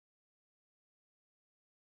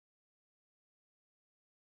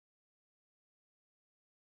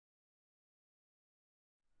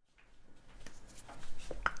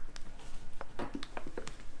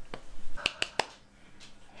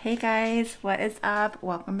Hey guys, what is up?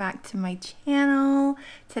 Welcome back to my channel.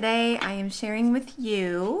 Today I am sharing with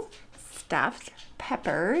you stuffed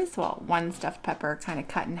peppers. Well, one stuffed pepper kind of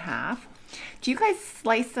cut in half. Do you guys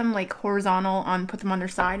slice them like horizontal put them on their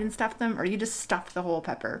side and stuff them, or you just stuff the whole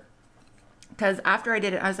pepper? Because after I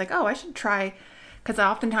did it, I was like, oh, I should try, because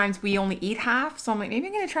oftentimes we only eat half. So I'm like, maybe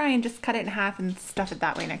I'm going to try and just cut it in half and stuff it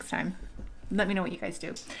that way next time. Let me know what you guys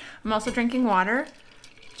do. I'm also drinking water.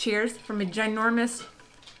 Cheers from a ginormous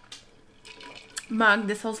mug.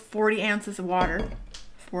 This holds 40 ounces of water.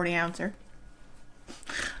 40 ouncer.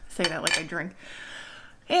 Say that like I drink.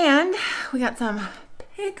 And we got some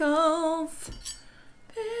pickles.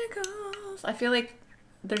 Pickles. I feel like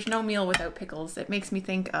there's no meal without pickles. It makes me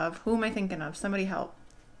think of, who am I thinking of? Somebody help.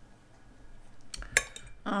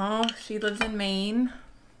 Oh, she lives in Maine.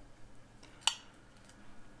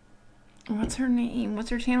 What's her name? What's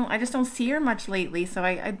her channel? I just don't see her much lately, so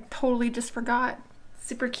I totally just forgot.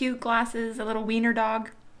 Super cute glasses, a little wiener dog.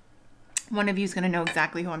 One of you is going to know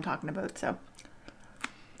exactly who I'm talking about, so.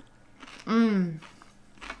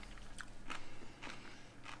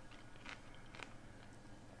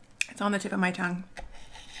 It's on the tip of my tongue.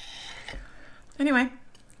 Anyway,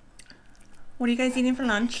 what are you guys eating for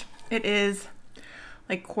lunch? It is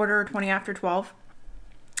like 20 after 12.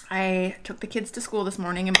 I took the kids to school this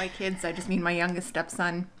morning, and by kids, I just mean my youngest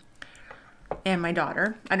stepson and my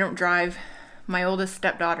daughter. I don't drive. My oldest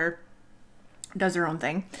stepdaughter does her own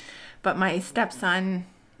thing, but my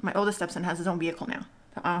oldest stepson has his own vehicle now.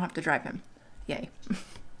 So I don't have to drive him. Yay.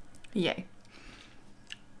 Yay.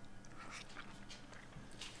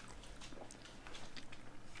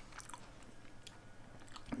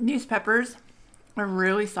 These peppers are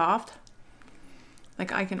really soft.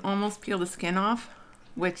 Like, I can almost peel the skin off,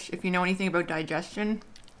 which, if you know anything about digestion,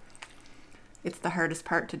 it's the hardest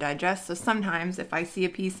part to digest. So sometimes if I see a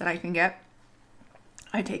piece that I can get,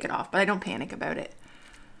 I take it off, but I don't panic about it.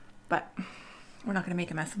 But we're not going to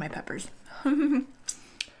make a mess of my peppers.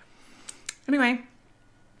 Anyway,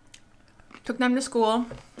 took them to school,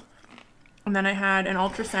 and then I had an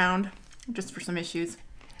ultrasound just for some issues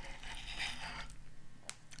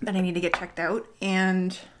that I need to get checked out,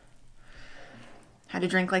 and had to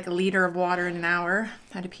drink like a liter of water in an hour.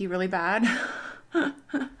 Had to pee really bad.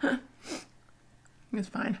 It's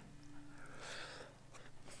fine.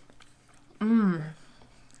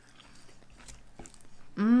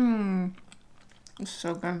 It's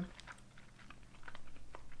so good.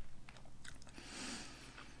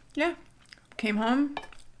 Yeah. Came home,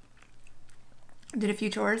 did a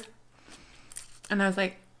few chores, and I was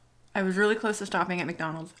like, I was really close to stopping at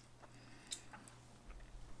McDonald's.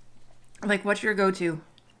 Like, what's your go-to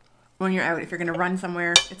when you're out? If you're going to run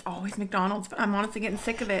somewhere, it's always McDonald's, but I'm honestly getting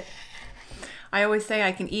sick of it. I always say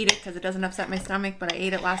I can eat it because it doesn't upset my stomach, but I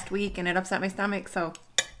ate it last week and it upset my stomach, so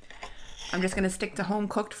I'm just going to stick to home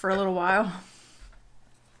cooked for a little while.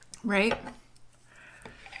 Right?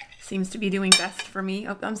 Seems to be doing best for me.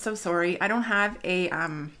 Oh, I'm so sorry. I don't have a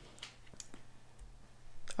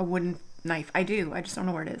wooden knife. I do. I just don't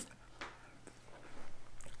know where it is.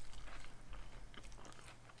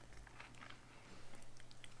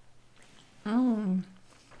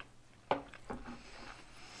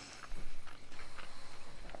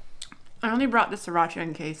 I only brought the sriracha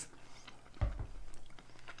in case.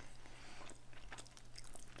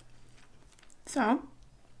 So,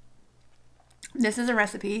 this is a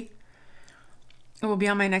recipe. It will be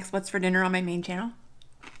on my next What's for Dinner on my main channel.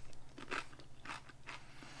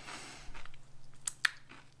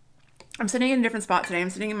 I'm sitting in a different spot today.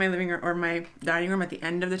 I'm sitting in my living room, or my dining room, at the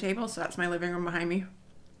end of the table. So that's my living room behind me.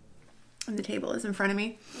 And the table is in front of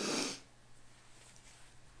me.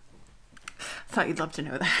 Thought you'd love to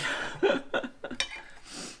know that.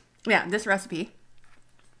 Yeah, this recipe.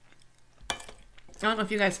 I don't know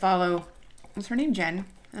if you guys follow, what's her name? Jen?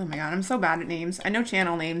 Oh my god, I'm so bad at names. I know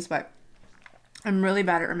channel names, but I'm really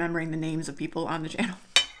bad at remembering the names of people on the channel.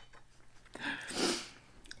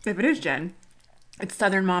 If it is Jen, it's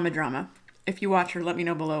Southern Mama Drama. If you watch her, let me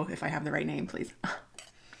know below if I have the right name, please.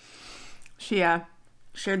 She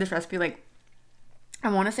shared this recipe like, I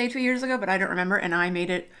want to say 2 years ago, but I don't remember, and I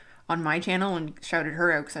made it on my channel and shouted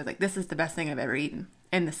her out because I was like, this is the best thing I've ever eaten.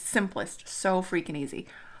 And the simplest, so freaking easy.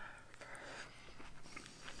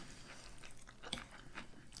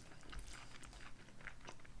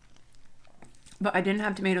 But I didn't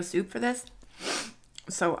have tomato soup for this,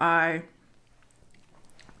 so I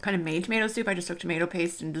kind of made tomato soup. I just took tomato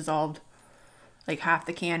paste and dissolved like half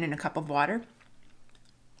the can in a cup of water.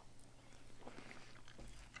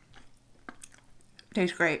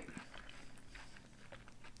 Tastes great.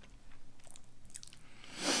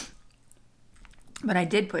 But I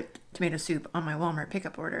did put tomato soup on my Walmart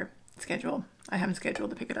pickup order schedule. I haven't scheduled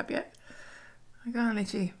to pick it up yet. I got an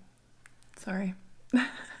itchy. Sorry.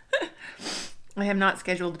 I have not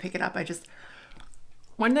scheduled to pick it up.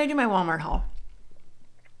 When did I do my Walmart haul?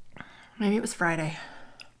 Maybe it was Friday.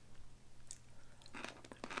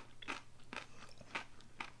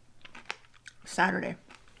 Saturday.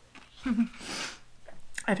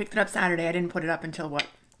 I picked it up Saturday. I didn't put it up until what?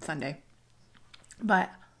 Sunday. But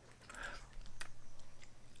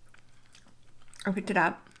I picked it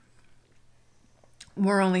up.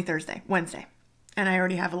 We're only Wednesday. And I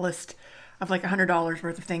already have a list of like $100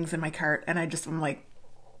 worth of things in my cart. And I'm like,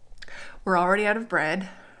 we're already out of bread.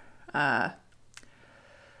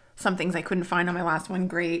 Some things I couldn't find on my last one,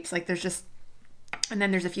 grapes. Like and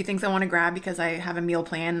then there's a few things I want to grab because I have a meal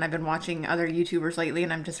plan and I've been watching other YouTubers lately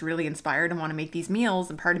and I'm just really inspired and want to make these meals.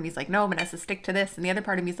 And part of me is like, no, Vanessa, stick to this. And the other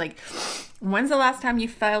part of me is like, when's the last time you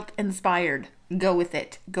felt inspired? Go with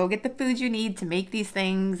it. Go get the food you need to make these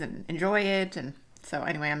things and enjoy it. And so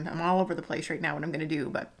anyway, I'm all over the place right now what I'm going to do,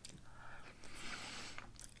 but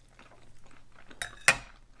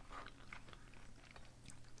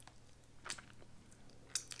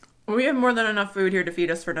we have more than enough food here to feed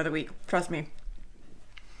us for another week. Trust me.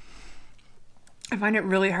 I find it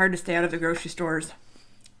really hard to stay out of the grocery stores.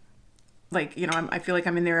 Like, you know, I feel like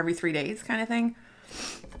I'm in there every 3 days kind of thing.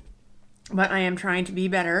 But I am trying to be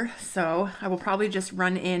better. So I will probably just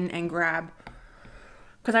run in and grab,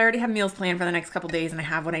 because I already have meals planned for the next couple days and I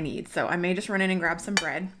have what I need. So I may just run in and grab some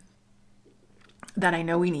bread that I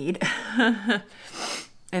know we need.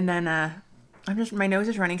 And then my nose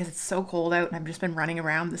is running because it's so cold out and I've just been running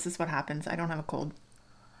around. This is what happens. I don't have a cold.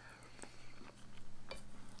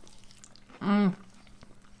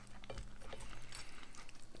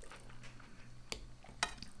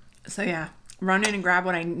 So yeah, run in and grab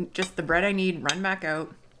just the bread I need, run back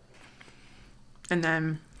out, and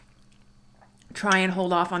then try and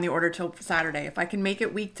hold off on the order till Saturday. If I can make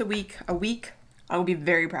it week to week, a week, I will be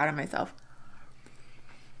very proud of myself.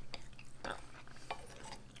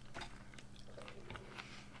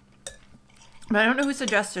 But I don't know who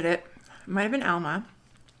suggested it. It might have been Alma.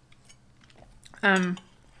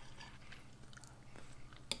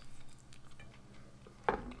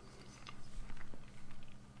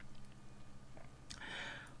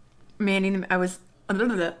 Mandy, I was on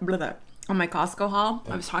my Costco haul.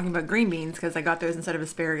 I was talking about green beans because I got those instead of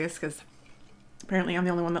asparagus because apparently I'm the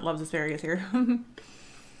only one that loves asparagus here.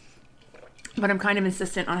 But I'm kind of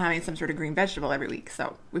insistent on having some sort of green vegetable every week.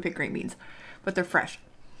 So we pick green beans, but they're fresh.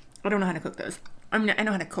 I don't know how to cook those. I mean, I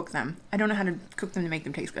know how to cook them. I don't know how to cook them to make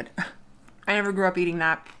them taste good. I never grew up eating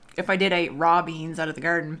that. If I did, I ate raw beans out of the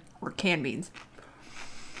garden or canned beans.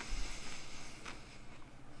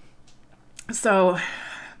 So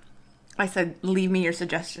I said, leave me your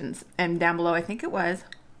suggestions. And down below, I think it was,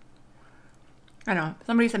 I don't know,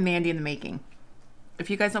 somebody said Mandy in the Making.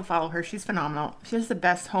 If you guys don't follow her, she's phenomenal. She has the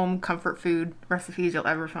best home comfort food recipes you'll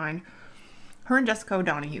ever find. Her and Jessica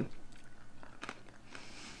O'Donoghue.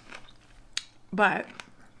 But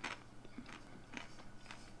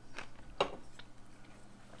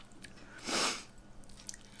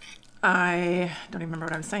I don't even remember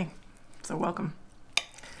what I was saying. So welcome.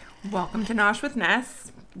 Welcome to NOSH with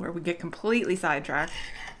Ness, where we get completely sidetracked.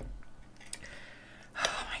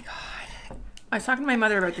 Oh my God. I was talking to my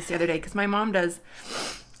mother about this the other day because my mom does,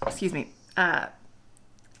 Facebook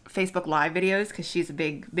Live videos because she's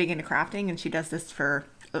big into crafting, and she does this for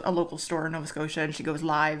a local store in Nova Scotia, and she goes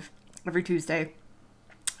live every Tuesday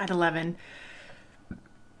at 11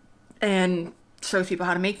 and shows people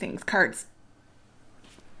how to make things, cards.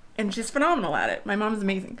 And she's phenomenal at it. My mom's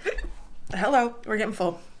amazing. Hello, we're getting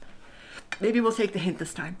full. Maybe we'll take the hint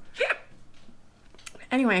this time.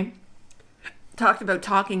 Anyway, talked about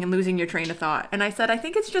talking and losing your train of thought. And I said, I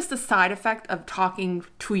think it's just a side effect of talking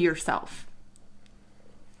to yourself.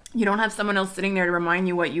 You don't have someone else sitting there to remind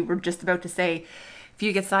you what you were just about to say. If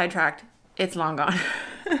you get sidetracked, it's long gone.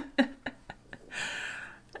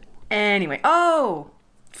 Anyway,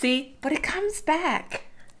 see, but it comes back.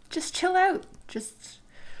 Just chill out. Just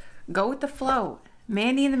go with the flow.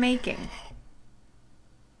 Mandy in the Making.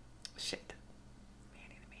 Shit.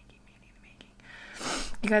 Mandy in the Making.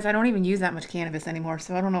 You guys, I don't even use that much cannabis anymore,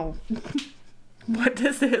 so I don't know what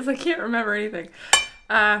this is. I can't remember anything.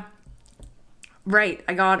 Right,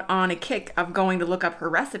 I got on a kick of going to look up her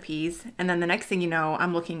recipes, and then the next thing you know,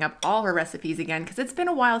 I'm looking up all her recipes again, because it's been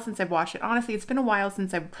a while since I've watched it. Honestly, it's been a while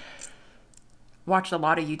since I've watched a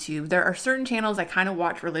lot of YouTube. There are certain channels I kind of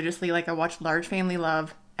watch religiously, like I watch Large Family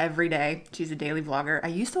Love every day. She's a daily vlogger. I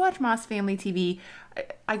used to watch Moss Family TV.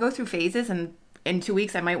 I go through phases, and in 2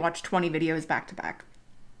 weeks, I might watch 20 videos back to back.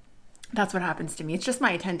 That's what happens to me. It's just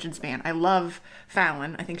my attention span. I love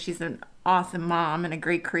Fallon. I think she's an awesome mom and a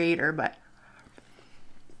great creator, but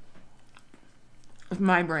with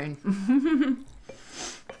my brain.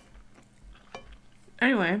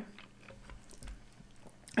 Anyway,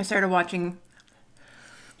 I started watching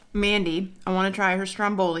Mandy. I want to try her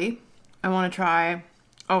stromboli. I want to try,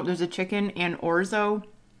 oh, there's a chicken and orzo,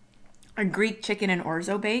 a Greek chicken and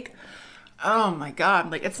orzo bake. Oh my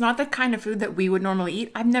God. Like, it's not the kind of food that we would normally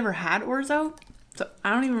eat. I've never had orzo, so I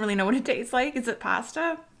don't even really know what it tastes like. Is it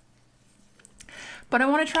pasta? But I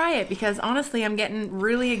want to try it because honestly, I'm getting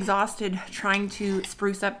really exhausted trying to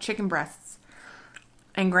spruce up chicken breasts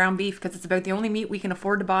and ground beef because it's about the only meat we can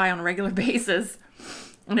afford to buy on a regular basis.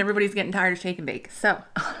 And everybody's getting tired of shake and bake. So,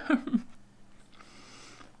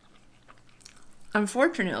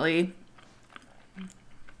 unfortunately,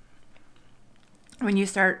 when you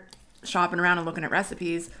start shopping around and looking at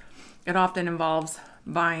recipes, it often involves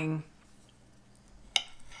buying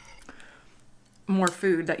more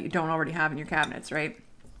food that you don't already have in your cabinets, right?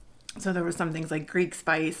 So there were some things like Greek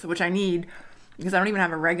spice, which I need because I don't even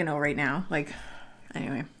have oregano right now. Like,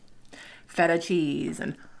 anyway, feta cheese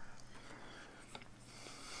and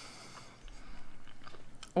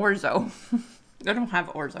orzo. I don't have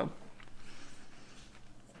orzo.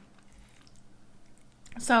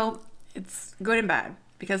 So it's good and bad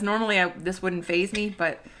because normally this wouldn't faze me,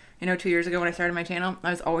 but you know, 2 years ago when I started my channel, I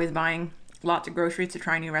was always buying lots of groceries to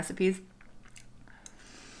try new recipes.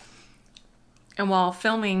 And while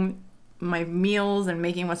filming my meals and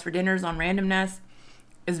making what's for dinners on randomness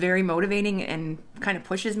is very motivating and kind of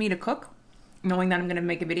pushes me to cook, knowing that I'm going to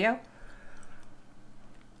make a video,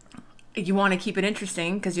 you want to keep it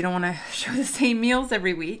interesting because you don't want to show the same meals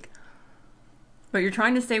every week. But you're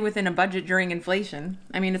trying to stay within a budget during inflation.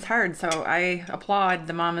 I mean, it's hard. So I applaud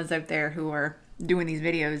the mamas out there who are doing these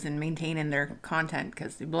videos and maintaining their content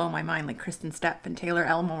because they blow my mind, like Kristen Stepp and Taylor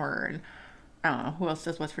Elmore and I don't know who else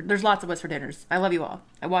does what's for. There's lots of what's for dinners. I love you all.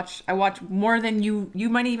 I watch more than you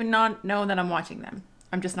might even not know that I'm watching them.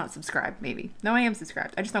 I'm just not subscribed, maybe. No, I am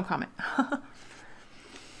subscribed. I just don't comment.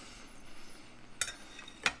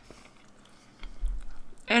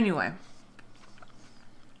 Anyway,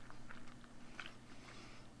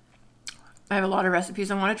 I have a lot of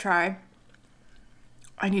recipes I want to try.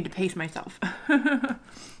 I need to pace myself.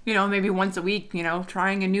 You know, maybe once a week, you know,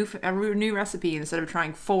 trying a new recipe instead of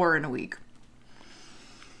trying 4 in a week.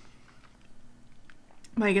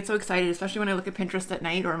 But I get so excited, especially when I look at Pinterest at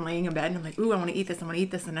night or I'm laying in bed and I'm like, ooh, I want to eat this, I want to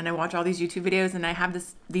eat this. And then I watch all these YouTube videos and I have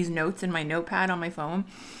these notes in my notepad on my phone.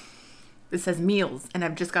 It says meals and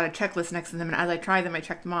I've just got a checklist next to them. And as I try them, I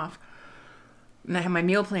check them off. And I have my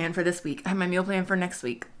meal plan for this week. I have my meal plan for next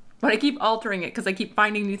week. But I keep altering it because I keep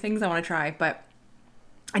finding new things I want to try. But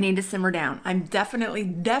I need to simmer down. I'm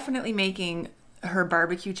definitely making her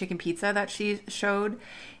barbecue chicken pizza that she showed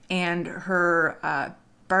and her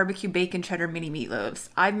barbecue bacon cheddar mini meatloaves.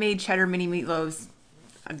 I've made cheddar mini meatloaves,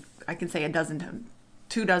 I can say 2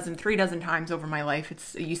 dozen, 3 dozen times over my life.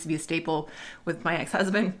 It used to be a staple with my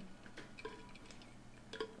ex-husband.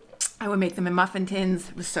 I would make them in muffin tins.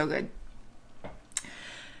 It was so good.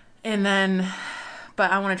 And then, but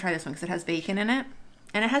I want to try this one because it has bacon in it.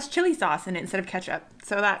 And it has chili sauce in it instead of ketchup.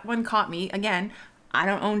 So that one caught me. Again, I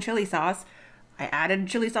don't own chili sauce. I added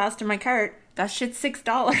chili sauce to my cart. That shit's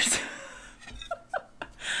 $6.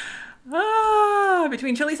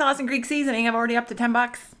 Between chili sauce and Greek seasoning, I'm already up to $10.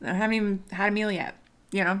 I haven't even had a meal yet,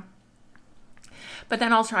 you know. But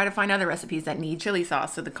then I'll try to find other recipes that need chili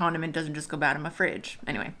sauce so the condiment doesn't just go bad in my fridge.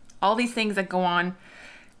 Anyway, all these things that go on.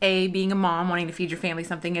 A, being a mom, wanting to feed your family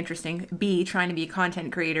something interesting. B, trying to be a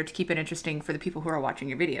content creator to keep it interesting for the people who are watching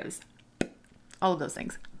your videos. All of those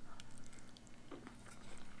things.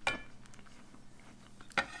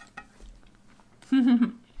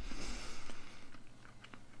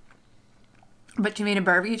 But she made a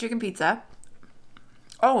barbecue chicken pizza.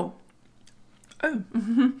 Oh.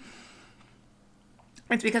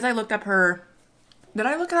 It's because I looked up her... Did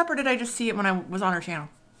I look it up or did I just see it when I was on her channel?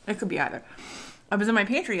 It could be either. I was in my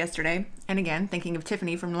pantry yesterday, and again, thinking of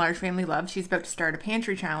Tiffany from Large Family Love. She's about to start a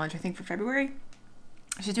pantry challenge, I think for February.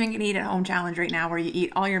 She's doing an eat at home challenge right now where you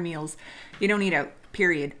eat all your meals. You don't eat out,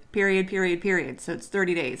 period. So it's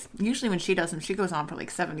 30 days. Usually when she does them, she goes on for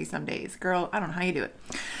like 70 some days. Girl, I don't know how you do it.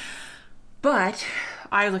 But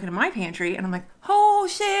I was looking at my pantry and I'm like, oh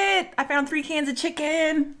shit, I found 3 cans of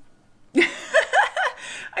chicken.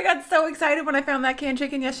 I got so excited when I found that canned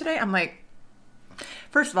chicken yesterday. I'm like,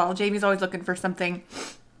 first of all, Jamie's always looking for something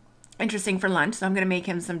interesting for lunch, so I'm going to make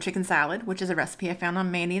him some chicken salad, which is a recipe I found on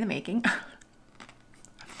Mandy in the Making.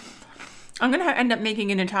 I'm going to end up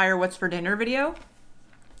making an entire What's for Dinner video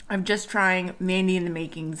of just trying Mandy in the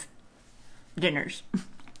Making's dinners.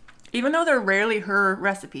 Even though they're rarely her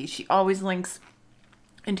recipes, she always links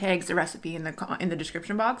and tags the recipe in the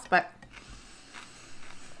description box. But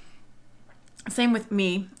same with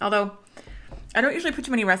me, although I don't usually put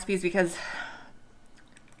too many recipes because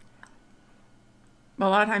a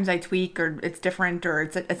lot of times I tweak, or it's different, or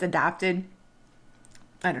it's adapted.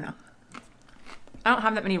 I don't know. I don't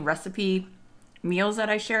have that many recipe meals that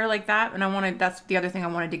I share like that, and that's the other thing I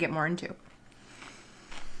wanted to get more into.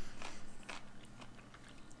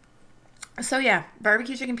 So yeah,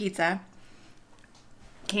 barbecue chicken pizza,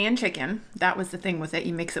 canned chicken. That was the thing with it.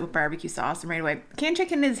 You mix it with barbecue sauce and right away. Canned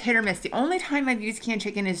chicken is hit or miss. The only time I've used canned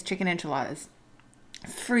chicken is chicken enchiladas.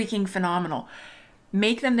 Freaking phenomenal.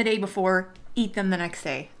 Make them the day before, eat them the next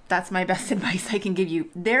day. That's my best advice I can give you.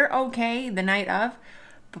 They're okay the night of,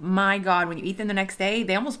 but my God, when you eat them the next day,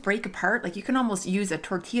 they almost break apart. Like you can almost use a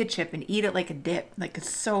tortilla chip and eat it like a dip. Like it's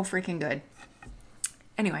so freaking good.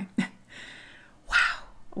 Anyway, wow.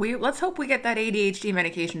 Let's hope we get that ADHD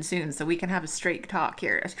medication soon so we can have a straight talk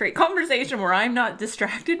here, a straight conversation where I'm not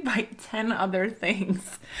distracted by 10 other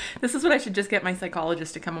things. This is what I should just get my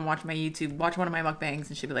psychologist to come and watch my YouTube, watch one of my mukbangs,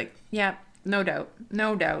 and she'd be like, yeah, no doubt,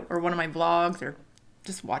 no doubt. Or one of my vlogs, or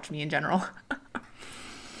just watch me in general.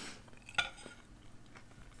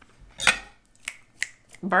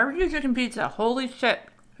 Barbecue chicken pizza. Holy shit.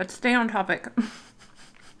 Let's stay on topic.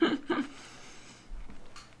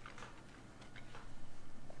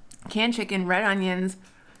 Canned chicken, red onions.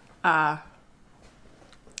 Was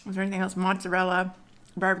there anything else? Mozzarella,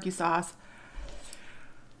 barbecue sauce.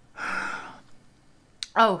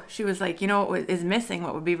 Oh, she was like, you know what is missing?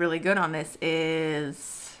 What would be really good on this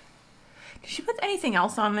is... Did she put anything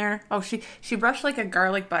else on there? Oh, she brushed like a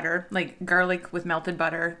garlic butter, like garlic with melted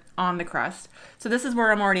butter on the crust. So this is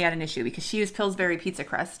where I'm already at an issue because she used Pillsbury pizza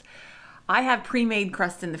crust. I have pre-made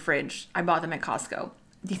crust in the fridge. I bought them at Costco.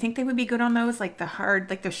 Do you think they would be good on those? Like the hard,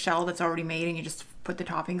 like the shell that's already made and you just put the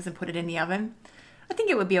toppings and put it in the oven? I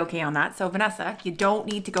think it would be okay on that. So Vanessa, you don't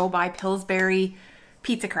need to go buy Pillsbury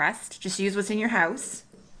pizza crust. Just use what's in your house.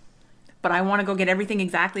 But I want to go get everything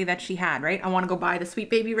exactly that she had, right? I want to go buy the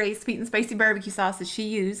Sweet Baby Ray's sweet and spicy barbecue sauce that she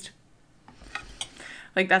used.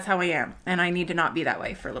 Like, that's how I am. And I need to not be that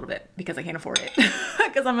way for a little bit because I can't afford it.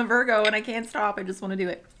 Because I'm a Virgo and I can't stop. I just want to do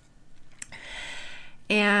it.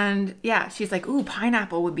 And yeah, she's like, ooh,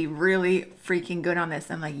 pineapple would be really freaking good on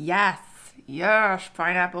this. I'm like, yes,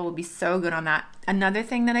 pineapple would be so good on that. Another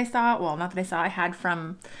thing that I saw, well, not that I saw, I had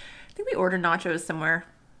from, I think we ordered nachos somewhere.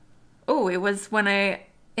 Oh, it was when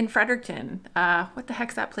in Fredericton. What the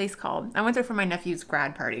heck's that place called? I went there for my nephew's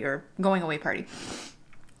grad party or going away party.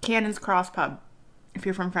 Cannon's Cross Pub. If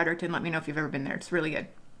you're from Fredericton, let me know if you've ever been there. It's really good.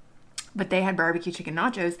 But they had barbecue chicken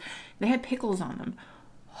nachos. They had pickles on them.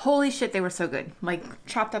 Holy shit, they were so good. Like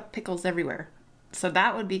chopped up pickles everywhere. So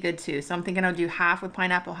that would be good too. So I'm thinking I'll do half with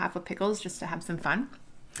pineapple, half with pickles just to have some fun.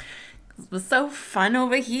 It was so fun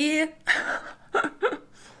over here. Look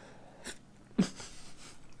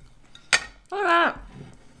at that.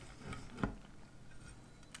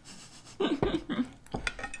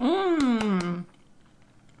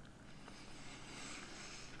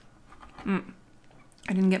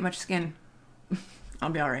 I didn't get much skin. I'll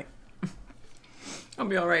be all right. I'll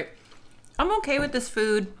be all right. I'm okay with this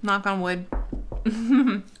food, knock on wood.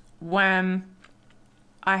 When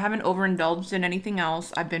I haven't overindulged in anything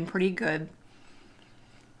else, I've been pretty good.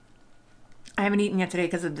 I haven't eaten yet today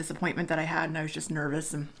because of the disappointment that I had, and I was just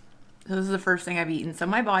nervous. And so this is the first thing I've eaten, so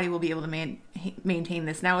my body will be able to maintain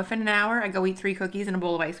this. Now, if in an hour I go eat 3 cookies and a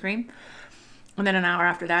bowl of ice cream, and then an hour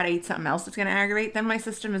after that I eat something else that's going to aggravate, then my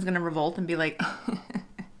system is going to revolt and be like...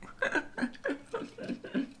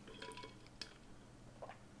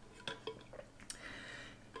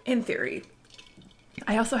 In theory.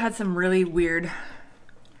 I also had some really weird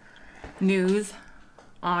news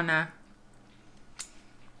on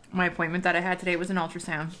my appointment that I had today. It was an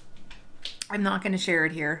ultrasound. I'm not going to share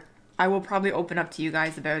it here. I will probably open up to you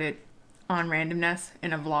guys about it on randomness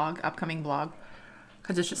in a vlog, upcoming vlog,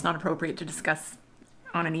 because it's just not appropriate to discuss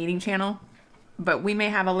on an eating channel. But we may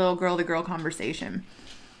have a little girl-to-girl conversation,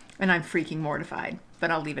 and I'm freaking mortified, but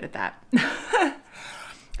I'll leave it at that.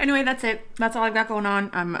 Anyway, that's it. That's all I've got going on.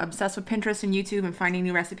 I'm obsessed with Pinterest and YouTube and finding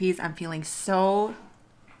new recipes. I'm feeling so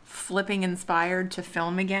flipping inspired to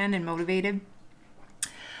film again and motivated.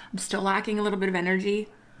 I'm still lacking a little bit of energy.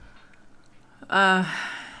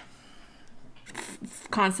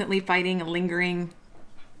 Constantly fighting a lingering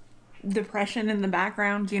depression in the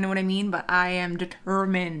background. Do you know what I mean? But I am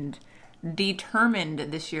determined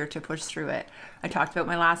this year to push through it. I talked about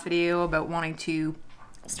my last video about wanting to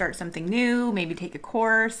start something new, maybe take a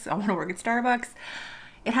course. I want to work at Starbucks.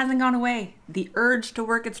 It hasn't gone away. The urge to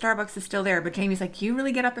work at Starbucks is still there. But Jamie's like, you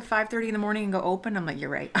really get up at 5:30 in the morning and go open? I'm like, you're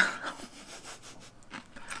right.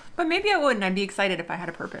 But maybe I wouldn't. I'd be excited if I had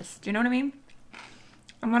a purpose. Do you know what I mean?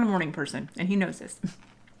 I'm not a morning person, and he knows this.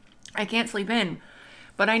 I can't sleep in,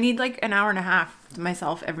 but I need like an hour and a half to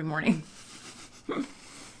myself every morning.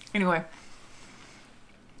 Anyway,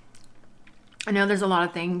 I know there's a lot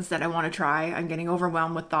of things that I want to try. I'm getting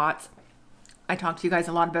overwhelmed with thoughts. I talked to you guys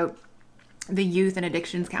a lot about the youth and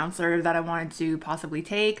addictions counselor that I wanted to possibly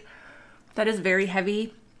take. That is very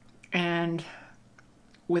heavy. And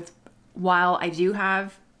while I do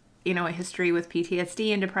have, a history with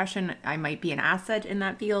PTSD and depression, I might be an asset in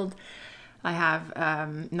that field. I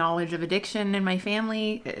have knowledge of addiction in my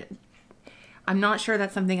family. I'm not sure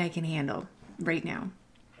that's something I can handle right now.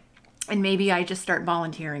 And maybe I just start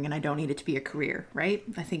volunteering and I don't need it to be a career, right?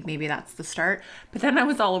 I think maybe that's the start. But then I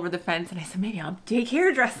was all over the fence and I said, maybe I'll take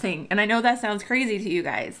hairdressing. And I know that sounds crazy to you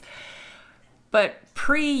guys. But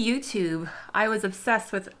pre-YouTube, I was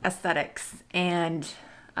obsessed with aesthetics and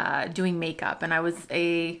doing makeup. And I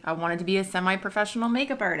wanted to be a semi-professional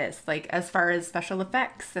makeup artist, like as far as special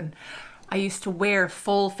effects. And I used to wear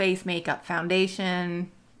full face makeup,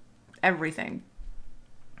 foundation, everything.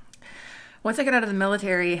 Once I got out of the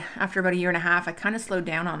military, after about a year and a half, I kind of slowed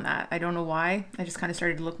down on that. I don't know why. I just kind of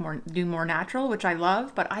started to do more natural, which I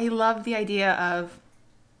love. But I love the idea of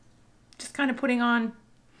just kind of putting on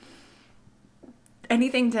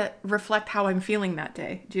anything to reflect how I'm feeling that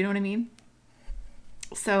day. Do you know what I mean?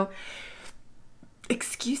 So,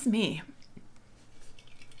 excuse me.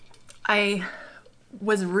 I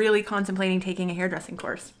was really contemplating taking a hairdressing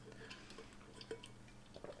course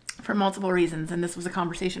for multiple reasons. And this was a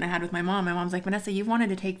conversation I had with my mom. My mom's like, Vanessa, you've wanted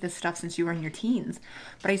to take this stuff since you were in your teens.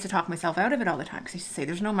 But I used to talk myself out of it all the time because I used to say,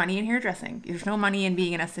 there's no money in hairdressing. There's no money in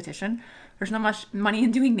being an esthetician. There's no much money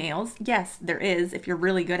in doing nails. Yes, there is if you're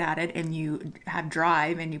really good at it and you have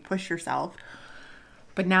drive and you push yourself.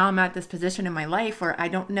 But now I'm at this position in my life where I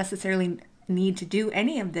don't necessarily need to do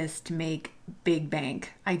any of this to make big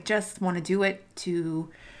bank. I just want to do it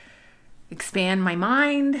to expand my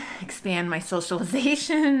mind, expand my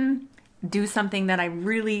socialization, do something that I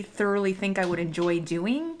really thoroughly think I would enjoy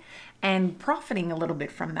doing and profiting a little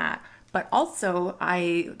bit from that. But also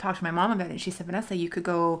I talked to my mom about it and she said, Vanessa, you could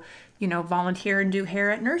go, volunteer and do hair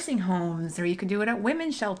at nursing homes, or you could do it at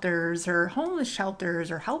women's shelters or homeless shelters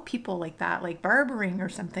or help people like that, like barbering or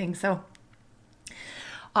something. So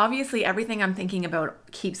obviously everything I'm thinking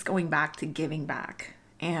about keeps going back to giving back.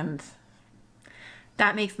 And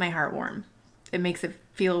that makes my heart warm. It makes it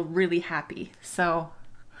feel really happy. So,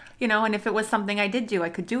 and if it was something I did do, I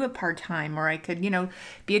could do it part-time, or I could,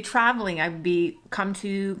 be traveling. I'd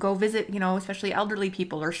go visit, especially elderly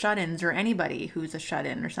people or shut-ins or anybody who's a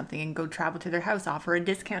shut-in or something, and go travel to their house, offer a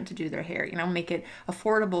discount to do their hair, make it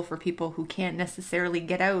affordable for people who can't necessarily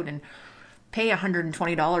get out and pay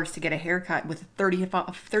 $120 to get a haircut with a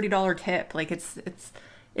 $30 tip. Like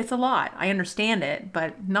it's a lot. I understand it,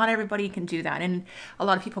 but not everybody can do that. And a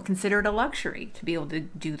lot of people consider it a luxury to be able to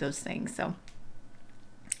do those things. So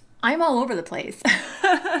I'm all over the place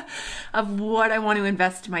of what I want to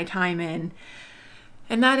invest my time in.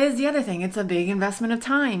 And that is the other thing. It's a big investment of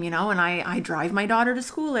time, and I drive my daughter to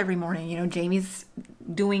school every morning. Jamie's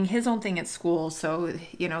doing his own thing at school. So,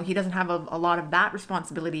 he doesn't have a lot of that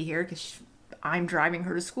responsibility here because I'm driving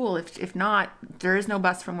her to school. If not, there is no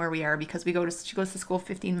bus from where we are because she goes to school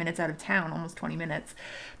 15 minutes out of town, almost 20 minutes,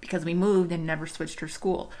 because we moved and never switched her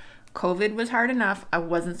school. COVID was hard enough. I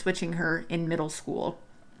wasn't switching her in middle school.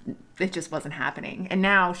 It just wasn't happening. And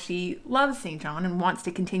now she loves St. John and wants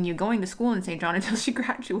to continue going to school in St. John until she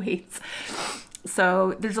graduates.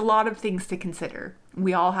 So there's a lot of things to consider.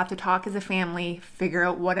 We all have to talk as a family, figure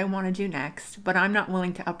out what I want to do next, but I'm not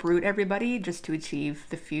willing to uproot everybody just to achieve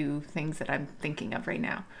the few things that I'm thinking of right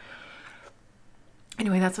now.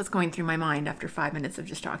 Anyway, that's what's going through my mind after 5 minutes of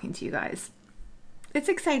just talking to you guys. It's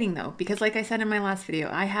exciting though, because like I said in my last video,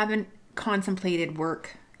 I haven't contemplated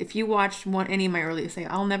work. If you watched any of my earlier, say,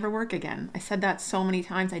 I'll never work again. I said that so many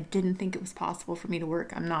times. I didn't think it was possible for me to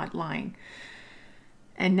work. I'm not lying.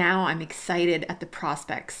 And now I'm excited at the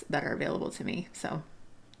prospects that are available to me. So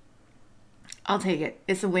I'll take it.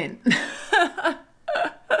 It's a win.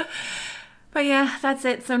 But yeah, that's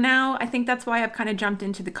it. So now I think that's why I've kind of jumped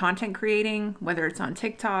into the content creating, whether it's on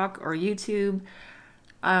TikTok or YouTube.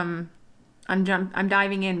 I'm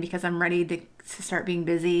diving in because I'm ready to start being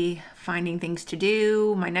busy, finding things to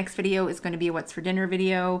do. My next video is going to be a what's for dinner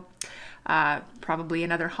video, probably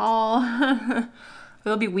another haul.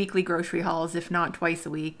 There'll be weekly grocery hauls, if not twice a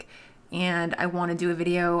week. And I want to do a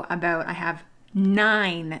video about, I have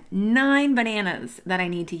nine bananas that I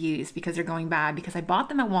need to use because they're going bad, because I bought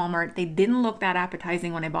them at Walmart. They didn't look that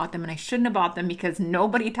appetizing when I bought them, and I shouldn't have bought them because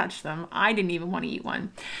nobody touched them. I didn't even want to eat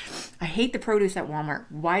one. I hate the produce at Walmart.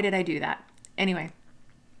 Why did I do that? Anyway,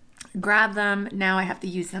 grab them. Now I have to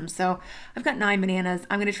use them. So I've got 9 bananas.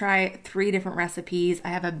 I'm going to try 3 different recipes. I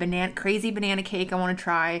have a crazy banana cake I want to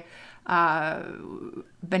try,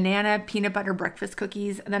 banana peanut butter breakfast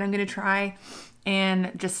cookies that I'm going to try,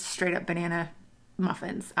 and just straight up banana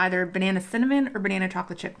muffins, either banana cinnamon or banana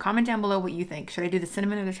chocolate chip. Comment down below what you think. Should I do the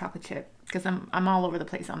cinnamon or the chocolate chip? Because I'm all over the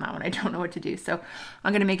place on that one. I don't know what to do. So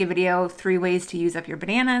I'm going to make a video, 3 ways to use up your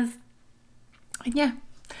bananas. And yeah,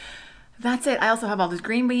 that's it. I also have all those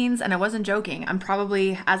green beans, and I wasn't joking. I'm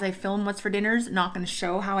probably, as I film what's for dinners, not going to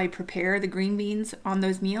show how I prepare the green beans on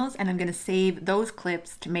those meals, and I'm going to save those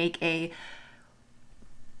clips to make a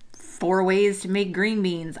 4 ways to make green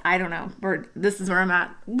beans. I don't know. This is where I'm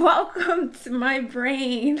at. Welcome to my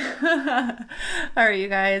brain. All right, you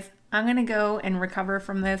guys. I'm going to go and recover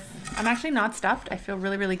from this. I'm actually not stuffed. I feel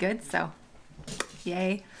really, really good. So,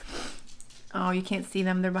 yay. Oh, you can't see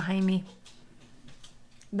them. They're behind me.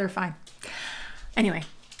 They're fine. Anyway,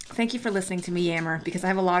 thank you for listening to me yammer, because I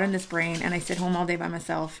have a lot in this brain, and I sit home all day by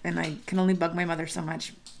myself, and I can only bug my mother so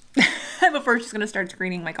much before she's going to start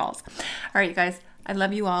screening my calls. All right, you guys. I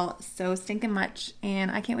love you all so stinking much,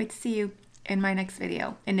 and I can't wait to see you in my next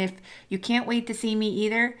video. And if you can't wait to see me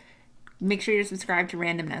either, make sure you're subscribed to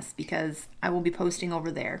Randomness, because I will be posting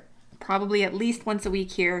over there. Probably at least once a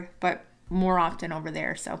week here, but more often over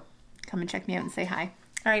there. So come and check me out and say hi.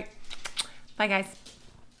 All right. Bye, guys.